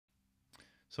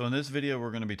So in this video,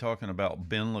 we're going to be talking about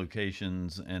bin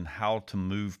locations and how to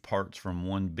move parts from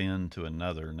one bin to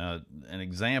another. Now, an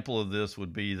example of this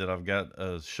would be that I've got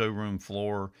a showroom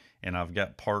floor and I've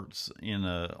got parts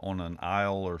on an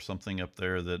aisle or something up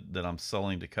there that I'm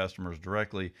selling to customers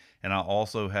directly. And I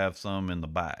also have some in the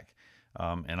back.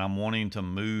 And I'm wanting to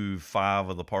move 5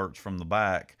 of the parts from the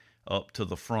back up to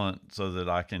the front so that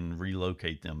I can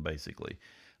relocate them basically.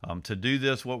 To do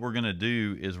this, what we're going to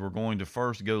do is we're going to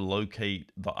first go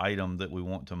locate the item that we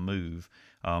want to move.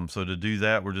 So to do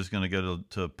that, we're just going to go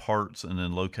to parts and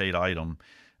then locate item.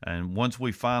 And once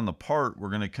we find the part, we're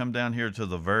going to come down here to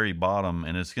the very bottom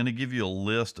and it's going to give you a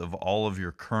list of all of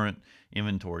your current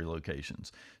inventory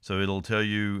locations. So it'll tell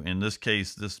you, in this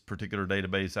case, this particular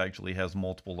database actually has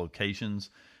multiple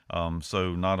locations.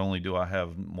 So not only do I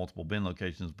have multiple bin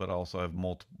locations, but I also have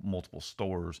multiple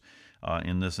stores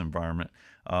in this environment.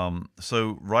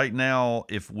 So right now,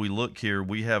 if we look here,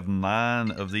 we have 9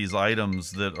 of these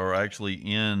items that are actually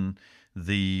in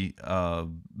the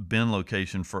bin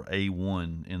location for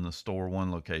A1 in the store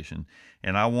 1 location.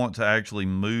 And I want to actually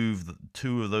move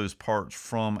 2 of those parts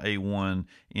from A1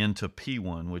 into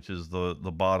P1, which is the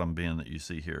bottom bin that you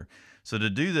see here. So to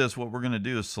do this, what we're going to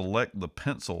do is select the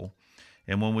pencil.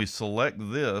 And when we select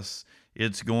this,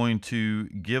 it's going to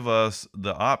give us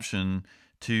the option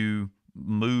to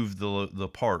move the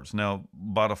parts. Now,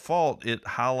 by default, it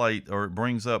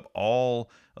brings up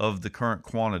all of the current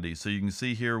quantities. So you can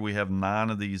see here we have 9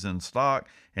 of these in stock,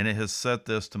 and it has set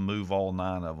this to move all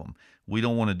 9 of them. We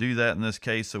don't want to do that in this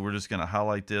case, so we're just going to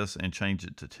highlight this and change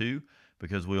it to 2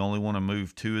 because we only want to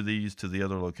move 2 of these to the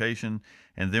other location.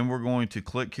 And then we're going to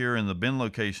click here in the bin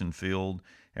location field,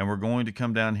 and we're going to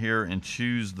come down here and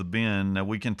choose the bin. Now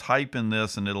we can type in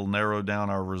this and it'll narrow down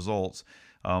our results.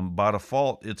 By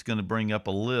default, it's going to bring up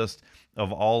a list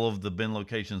of all of the bin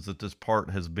locations that this part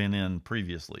has been in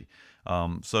previously.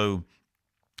 So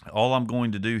all I'm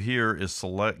going to do here is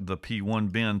select the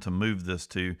P1 bin to move this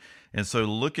to. And so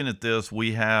looking at this,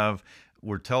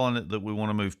 we're telling it that we want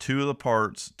to move 2 of the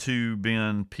parts to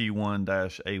bin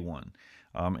P1-A1.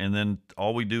 And then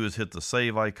all we do is hit the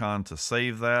save icon to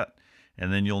save that.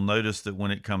 And then you'll notice that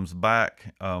when it comes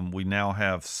back, we now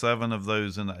have 7 of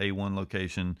those in the A1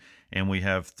 location, and we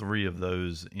have 3 of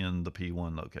those in the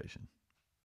P1 location.